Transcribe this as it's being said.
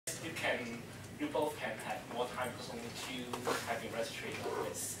both can have more time because only two have been registered on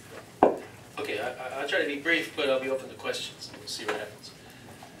this. Okay, I'll try to be brief, but I'll be open to questions, and we'll see what happens.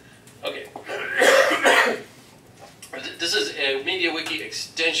 Okay. This is a MediaWiki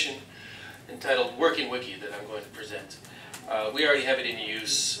extension entitled WorkingWiki that I'm going to present. We already have it in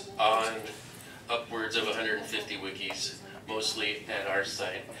use on upwards of 150 wikis, mostly at our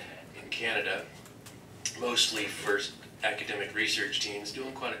site in Canada, mostly for academic research teams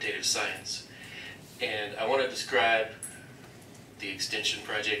doing quantitative science. And I want to describe the extension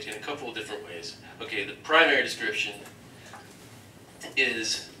project in a couple of different ways. Okay, the primary description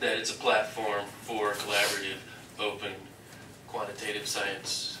is that it's a platform for collaborative, open, quantitative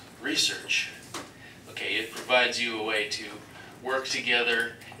science research. Okay, it provides you a way to work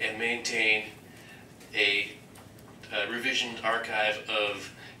together and maintain a revisioned archive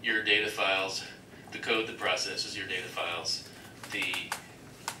of your data files, the code that processes your data files, the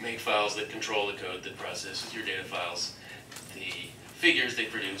makefiles that control the code that processes your data files, the figures they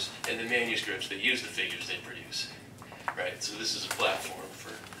produce, and the manuscripts that use the figures they produce. Right? So this is a platform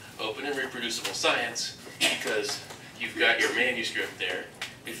for open and reproducible science because you've got your manuscript there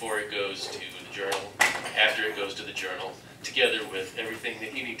before it goes to the journal, after it goes to the journal, together with everything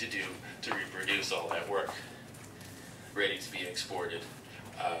that you need to do to reproduce all that work, ready to be exported,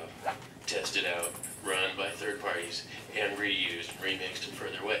 tested out, run by third parties, and reused and remixed in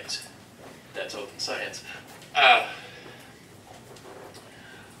further ways. That's open science.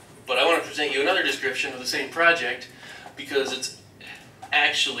 But I want to present you another description of the same project because it's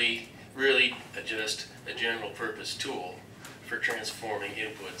actually really just a general purpose tool for transforming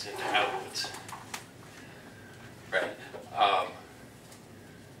inputs into outputs. Right?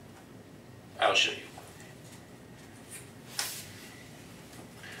 I'll show you.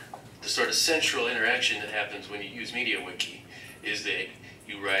 The sort of central interaction that happens when you use MediaWiki is that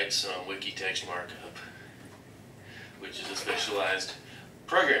you write some wiki text markup, which is a specialized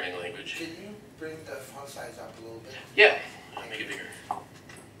programming language. Can you bring the font size up a little bit? Yeah, I'll make it bigger.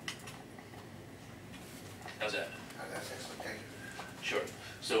 How's that? Oh, that's excellent, thank you. Sure.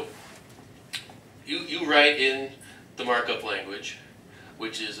 So you write in the markup language,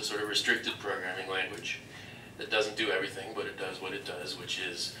 which is a sort of restricted programming language that doesn't do everything, but it does what it does, which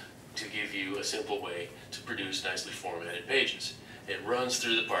is to give you a simple way to produce nicely formatted pages. It runs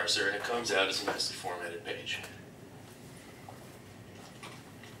through the parser and it comes out as a nicely formatted page.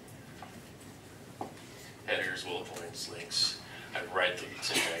 Headers, bullet points, links. I write the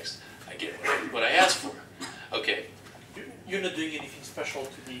syntax. I get what I ask for. Okay. You're not doing anything special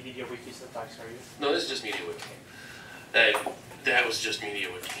to the MediaWiki syntax, are you? No, this is just MediaWiki. That was just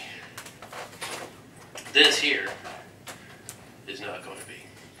MediaWiki. This here is not going to be.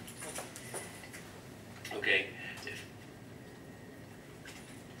 Okay.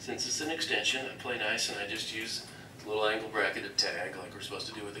 Since it's an extension, I play nice and I just use the little angle bracketed tag like we're supposed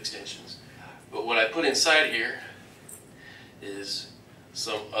to do with extensions. But what I put inside here is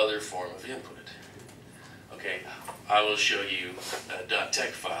some other form of input. Okay, I will show you a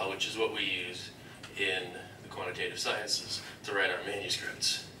 .tex file, which is what we use in the quantitative sciences to write our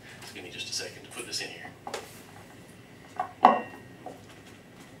manuscripts. So give me just a second to put this in here.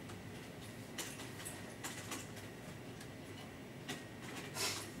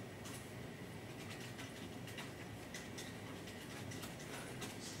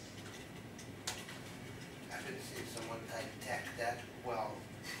 That well.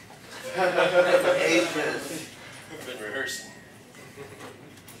 Ages. Been rehearsing.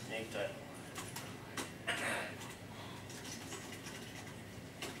 Make that.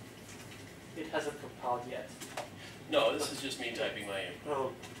 It hasn't compiled yet. No, this is just me typing my in.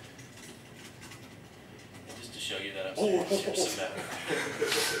 Oh. And just to show you that I'm serious about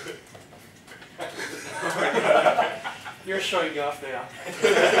it. You're showing off now.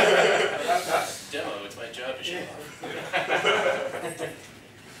 Demo, it's my job to show off.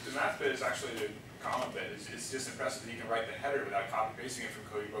 The math bit is actually the common bit. It's just impressive that you can write the header without copy pasting it from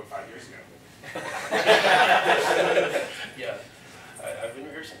code you wrote 5 years ago. Yeah, I've been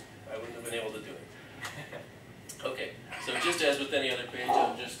rehearsing. I wouldn't have been able to do it. Okay, so just as with any other page,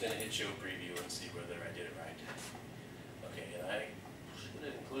 I'm just going to hit show preview and see whether I did it right. Okay, and I should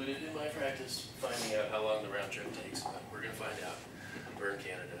have included in my practice finding out how long the round trip takes, but we're going to find out. We're in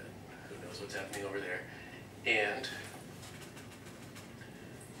Canada. Who knows what's happening over there. And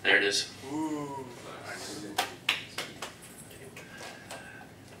there it is. Ooh.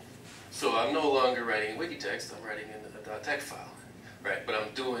 So I'm no longer writing in wiki text, I'm writing in a .tex file. Right, but I'm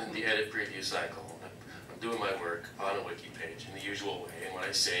doing the edit preview cycle. I'm doing my work on a wiki page in the usual way, and when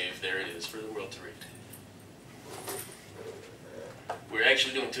I save, there it is for the world to read. we're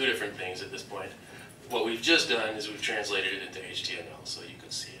actually doing two different things at this point. What we've just done is we've translated it into HTML, so you can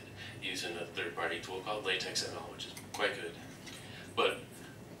see it using a third-party tool called LaTeXML, which is quite good. But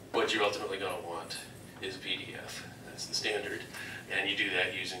what you're ultimately going to want is PDF. That's the standard. And you do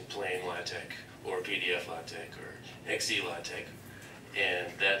that using plain LaTeX or PDF LaTeX or XE LaTeX. And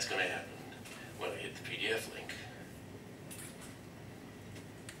that's going to happen when I hit the PDF link.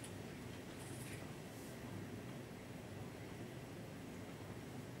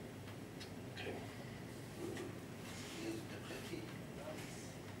 Okay.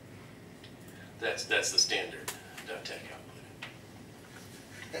 That's the standard .tech output.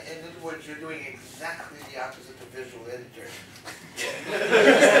 In other words, you're doing exactly the opposite of visual editor.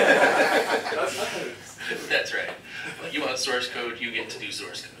 That's right. Well, you want source code, you get to do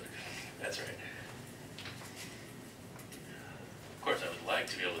source code. That's right. Of course, I would like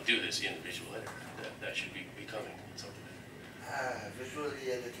to be able to do this in the visual editor. That should be coming at some point.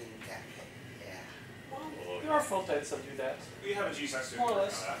 Visually editing tech. Yeah. Oh, There are front ends that do that. We have a GSX student More or working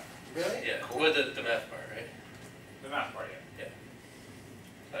less. on that. Really? yeah, Cool. with the math part, right? The math part, yeah.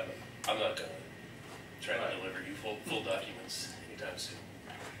 I'm not going to try to deliver you full documents anytime soon.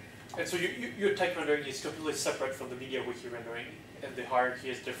 And so your tech rendering is completely separate from the MediaWiki rendering, and the hierarchy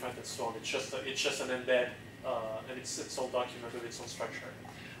is different and so on. It's just an embed, and it's its own document with its own structure.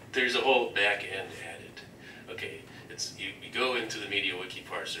 There's a whole back end added. Okay, you go into the MediaWiki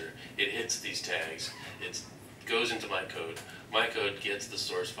parser, it hits these tags, it goes into my code. My code gets the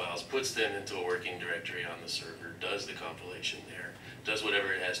source files, puts them into a working directory on the server, does the compilation there, does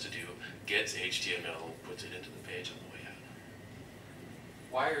whatever it has to do, gets HTML and puts it into the page on the way out.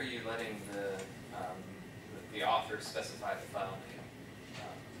 Why are you letting the author specify the file name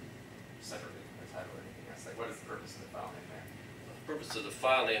separately from the title or anything else? Like, what is the purpose of the file name there? The purpose of the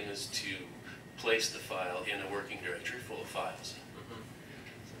file name is to place the file in a working directory full of files. Mm-hmm.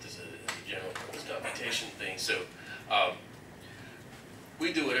 So there's a general purpose computation thing. So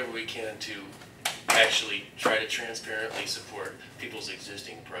we do whatever we can to actually try to transparently support people's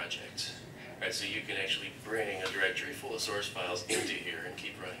existing projects. Right, so you can actually bring a directory full of source files into here and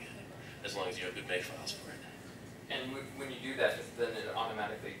keep running it, as long as you have good makefiles for it. And when you do that, then it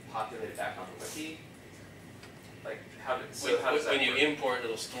automatically populates back on the wiki? Like, how does that When you work? import,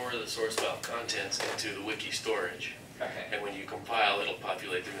 it'll store the source file contents into the wiki storage. Okay. And when you compile, it'll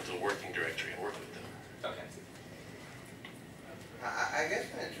populate them into a working directory and work with them. Okay. I guess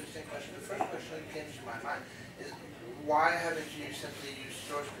an interesting question, the first question that came to my mind is, why haven't you simply used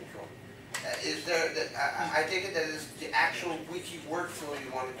source control? Is there, I take it that is the actual wiki workflow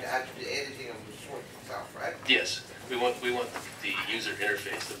you wanted to add to the editing of the source itself, right? Yes, we want the user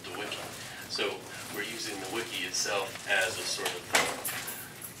interface of the wiki. So we're using the wiki itself as a sort of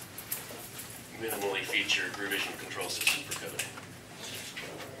minimally featured revision control system for coding.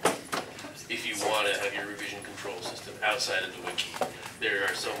 If you want to have your revision control system outside of the wiki, there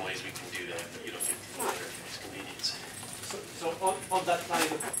are some ways we can do that, but you don't get the full interface convenience. So on that line,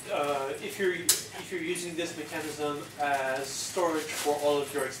 if you're using this mechanism as storage for all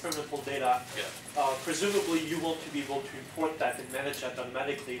of your experimental data, Yeah. Presumably you want to be able to import that and manage that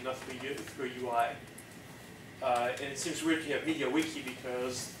automatically, not through UI. And it seems weird to have MediaWiki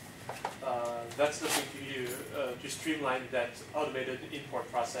because that's nothing to do to streamline that automated import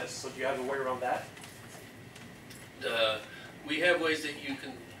process. So do you have a way around that? We have ways that you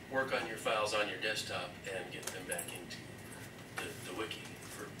can work on your files on your desktop and get them back into the wiki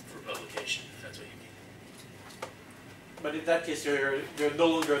for publication, if that's what you mean. But in that case, they're no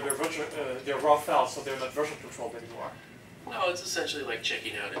longer they're raw files, so they're not version controlled anymore. No, it's essentially like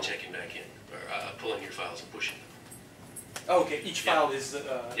checking out and checking back in, or pulling your files and pushing them. Oh, okay, each Yeah. file is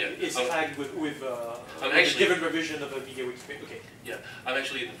tagged with a given revision of a MediaWiki page. Okay. Yeah, I'm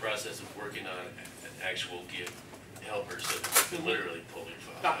actually in the process of working on an actual Git helper so that you can literally pull your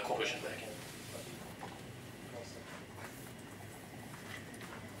files out Cool. and push them back in.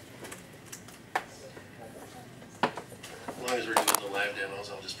 As long as we're doing the live demos,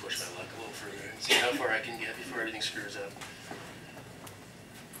 I'll just push my luck a little further and see how far I can get before everything screws up.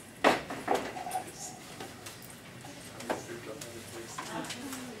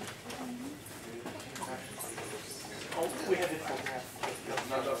 Oh, we have it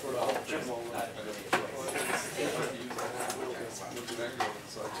for that. General.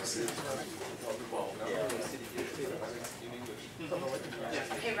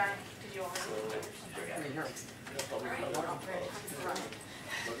 Hey Ryan, did you also?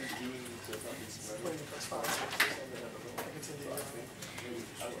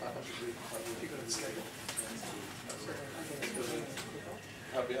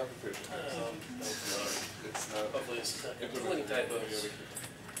 Happy application. Hopefully this is not including typos.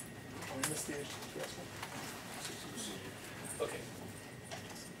 Okay.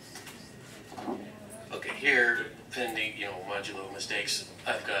 Okay, here, pending, modulo mistakes,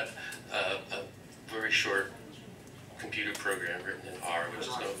 I've got a very short computer program written in R, which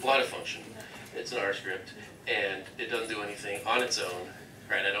is a lot of function. It's an R script, and it doesn't do anything on its own,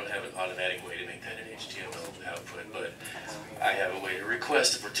 right? I don't have an automatic way to make that an HTML output, but I have a way to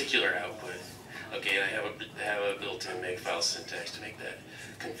request a particular output. Okay, and I have a built-in makefile syntax to make that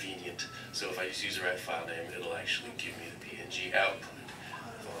convenient. So if I just use the right file name, it'll actually give me the PNG output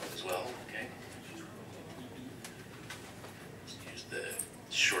as well. Okay. Use the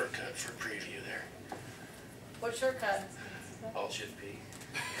shortcut for preview there. What shortcut? Alt Shift P.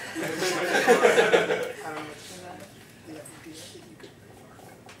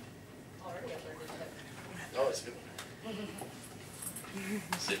 Already I've learned it. Oh, it's a good one.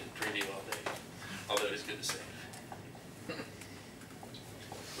 Sit in preview all day. Although it is good to save.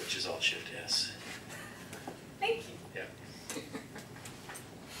 Which is Alt Shift S. Thank you. Yeah.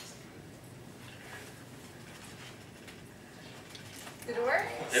 Did it work?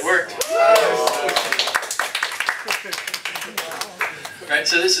 It worked. Right,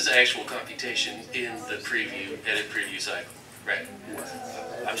 so this is actual computation in the preview, edit preview cycle. Right.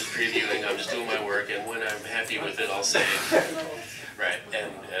 I'm just previewing, I'm just doing my work, and when I'm happy with it, I'll save. Right,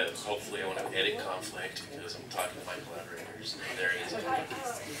 and hopefully I won't have edit conflict because I'm talking to my collaborators. There it is.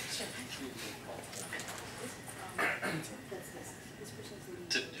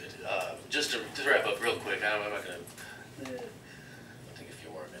 Just to wrap up real quick, I'm not going to take a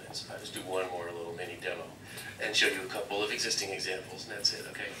few more minutes. I'll just do one more little mini demo and show you a couple of existing examples, and that's it,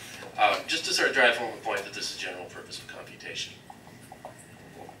 okay? Just to sort of drive home the point that this is general purpose of computation,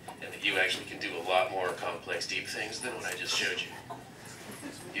 and that you actually can do a lot more complex, deep things than what I just showed you.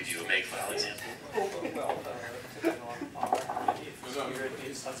 Give you a makefile example.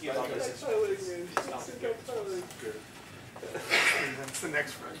 That's the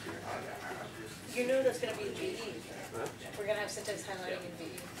next frontier. You know that's going to be in VE. We're going to have syntax highlighting in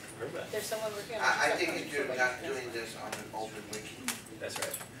VE. There's someone working on it. I think you're not doing this on an open wiki. That's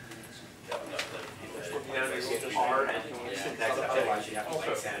right. Yeah, I'm not letting people edit. R and syntax, otherwise you have to like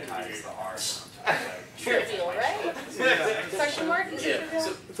sanitize the R. Trivial, right? Question mark? Is it Yeah, trivial? so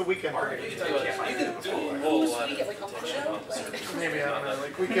It's a weekend. you can do a whole lot We of get like a window? Maybe, I don't know,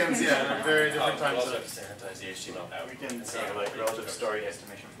 like weekends, yeah, at very different we times. also have to sanitize the HTML out. Weekends are like relative story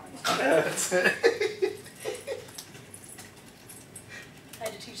estimation points. That's it. I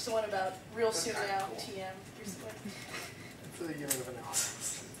had to teach someone about real soon now, TM, recently. It's a unit of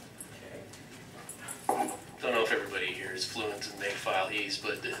analysis. Don't know if everybody here is fluent in makefile-ease,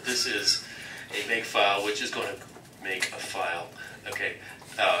 but this is a makefile which is going to make a file. Okay,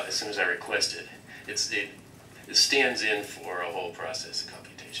 as soon as I request it, it stands in for a whole process of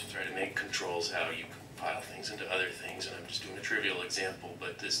computations, right? It controls how you compile things into other things, and I'm just doing a trivial example,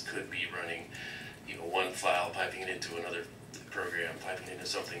 but this could be running, one file, piping it into another program, piping it into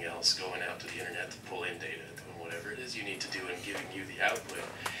something else, going out to the internet to pull in data, doing whatever it is you need to do, and giving you the output,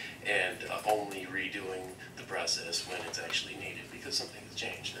 and only redoing the process when it's actually needed because something has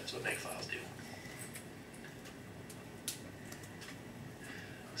changed. That's what makefiles do.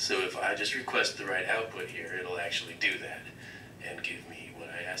 So if I just request the right output here, it'll actually do that and give me what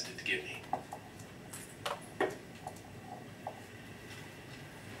I asked it to give me. That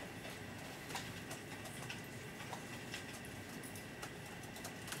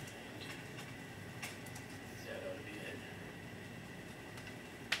ought to be it.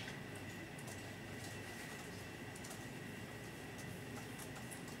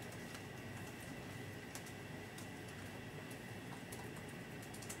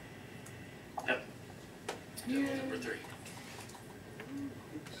 Yep. Demo number 3.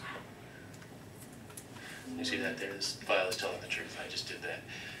 You see that there? This file is telling the truth. I just did that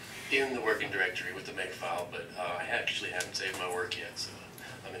in the working directory with the makefile, but I actually haven't saved my work yet, so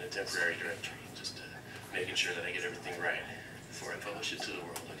I'm in a temporary directory, just making sure that I get everything right before I publish it to the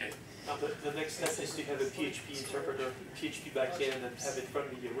world, okay? Now the next step is to have a PHP interpreter, PHP backend, and have it run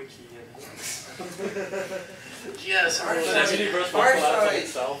MediaWiki. Yeah, someone was That's asking universal collapse on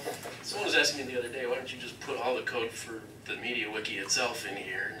itself. Someone was asking me the other day, why don't you just put all the code for the MediaWiki itself in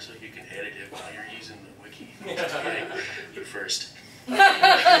here, and so you can edit it while you're using the wiki. Okay, you first. The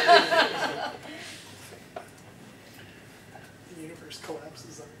universe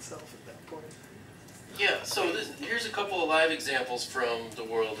collapses on itself at that point. Yeah, so here's a couple of live examples from the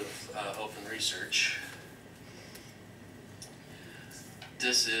world of open research.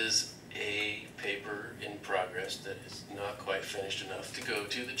 This is a paper in progress that is not quite finished enough to go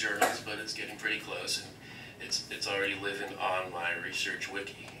to the journals, but it's getting pretty close. it's already living on my research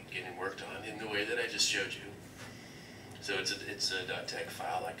wiki, getting worked on in the way that I just showed you. So it's a .tex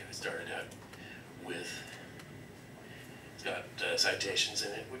file like I started out with. It's got citations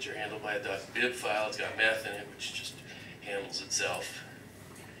in it, which are handled by a .bib file. It's got math in it, which just handles itself.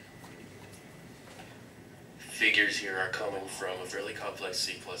 Figures here are coming from a fairly complex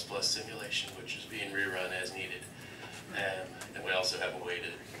C++ simulation, which is being rerun as needed. And we also have a way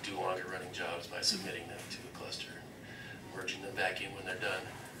to do longer running jobs by submitting them to a cluster, merging them back in when they're done.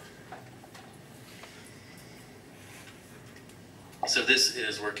 So this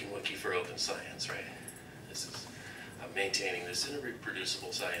is WorkingWiki for open science, right? This is maintaining this in a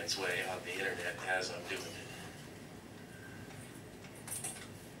reproducible science way on the internet as I'm doing it.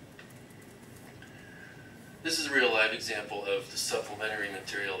 This is a real live example of the supplementary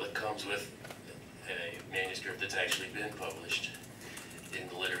material that comes with a manuscript that's actually been published in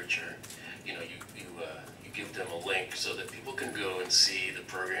the literature. You know, you give them a link so that people can go and see the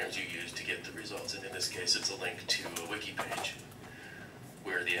programs you use to get the results. And in this case, it's a link to a wiki page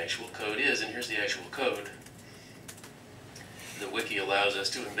where the actual code is. And here's the actual code. The wiki allows us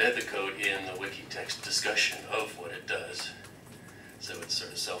to embed the code in the wiki text discussion of what it does. So it's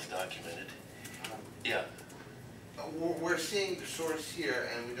sort of self-documented. Yeah. We're seeing the source here,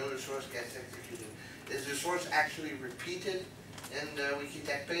 and we know the source gets executed. Is the source actually repeated in the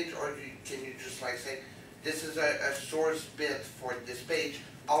Wikitext page, or can you just like say, this is a source bit for this page,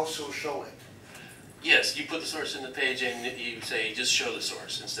 also show it? Yes, you put the source in the page and you say, just show the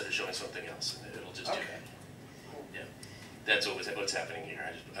source instead of showing something else, and it'll just do it. Yeah, that's what's happening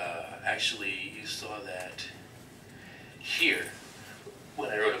here. Actually, you saw that here when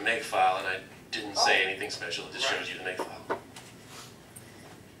I wrote a make file, and I didn't say anything special. It just shows you the make file.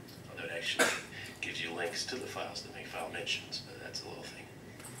 Although it actually gives you links to the files the make file mentions, but that's a little thing.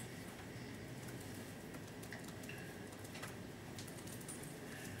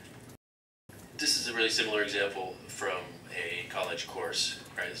 This is a really similar example from a college course,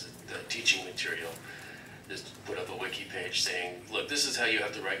 right? It's the teaching material. Just put up a wiki page saying, look, this is how you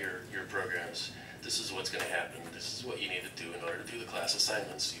have to write your programs. This is what's going to happen. This is what you need to do in order to do the class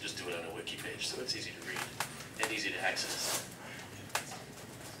assignments. You just do it on a wiki page, so it's easy to read and easy to access.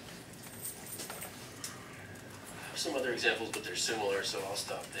 I have some other examples, but they're similar, so I'll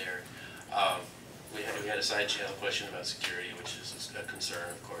stop there. We had a side channel question about security, which is a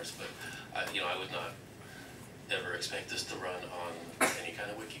concern, of course, but I would not ever expect this to run on any kind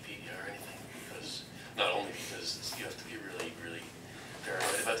of Wikipedia or anything, because not only because you have to be really, really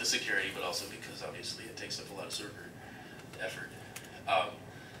paranoid about the security, but also because obviously it takes up a lot of server effort.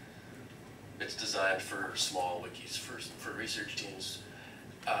 It's designed for small wikis, for research teams,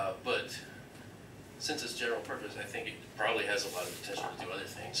 but since it's general purpose, I think it probably has a lot of potential to do other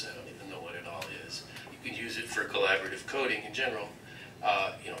things. I don't even know what it all is. You can use it for collaborative coding in general,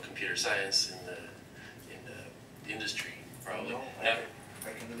 computer science in the industry, probably. No,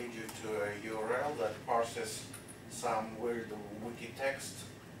 I can lead you to a URL that parses some weird wiki text,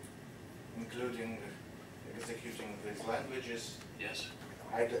 including executing these languages. Yes.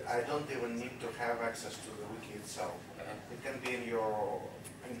 I don't even need to have access to the wiki itself. It can be in your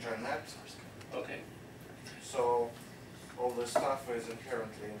intranet. Okay. So all the stuff is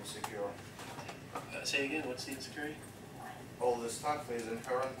inherently insecure. Say again, what's the insecurity? All the stuff is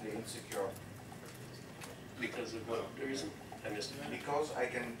inherently insecure. Because of what reason? I missed it. Because I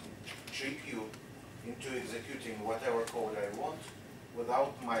can trick you into executing whatever code I want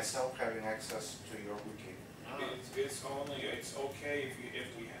without myself having access to your wiki. It's okay if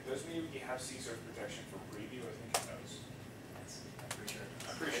we doesn't MediaWiki have C-source protection for preview? I think it does.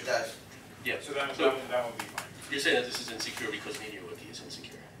 I'm pretty sure. It does. Yeah. So that would be fine. You're saying that this is insecure because MediaWiki is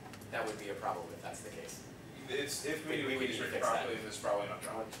insecure. That would be a problem if that's the case. If We MediaWiki need is to written fix that. properly, then it's probably not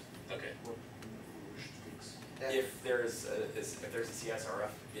wrong. Okay. If there's a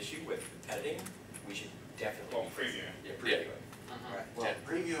CSRF issue with editing, we should definitely Well, be fixing preview. it. Yeah, preview it. Right. Well,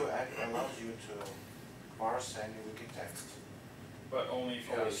 preview allows you to parse any wiki text. But only if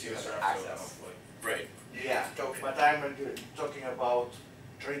you have Only if you have CSRF, access. hopefully. Right. Yeah, but I'm talking about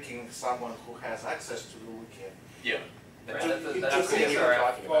tricking someone who has access to the wiki. Yeah. That's You the took CSRF it. we're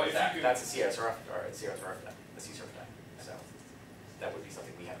talking Well, about, if you that's a CSRF, or a CSRF type, a CSRF type. So that would be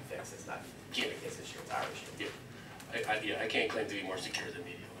something we have to fix. It's not Yeah. his issue, it's our issue. Yeah. I can't claim to be more secure than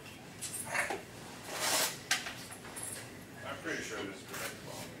MediaWiki. I'm pretty sure this is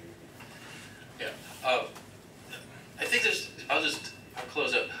protectable on MediaWiki. Yeah. I think I'll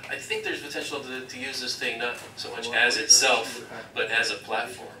close up. I think there's potential to use this thing not so much as itself, but as a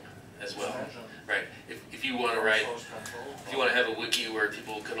platform, as well, right? If you want to write, if you want to have a wiki where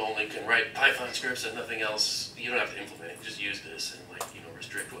people can write Python scripts and nothing else, you don't have to implement it. Just use this and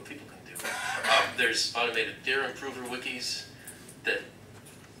restrict what people can do. There's automated theorem prover wikis that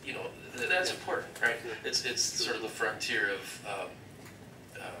that's important, right? It's sort of the frontier of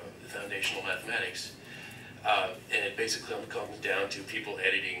foundational mathematics, and it basically comes down to people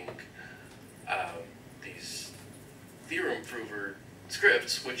editing these theorem prover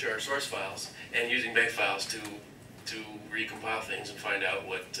scripts, which are source files, and using bank files to recompile things and find out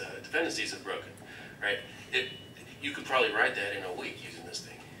what dependencies have broken, right? You could probably write that in a week using this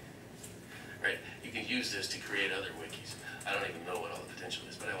thing, right? You can use this to create other wikis. I don't even know what all the potential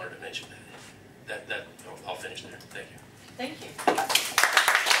is, but I wanted to mention that. I'll finish there. Thank you. Thank you.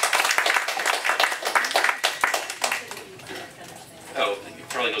 Oh, it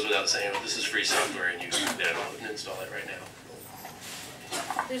probably goes without saying, this is free software and you can download and install it right now.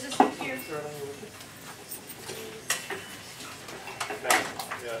 There's a script here.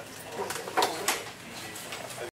 Yeah.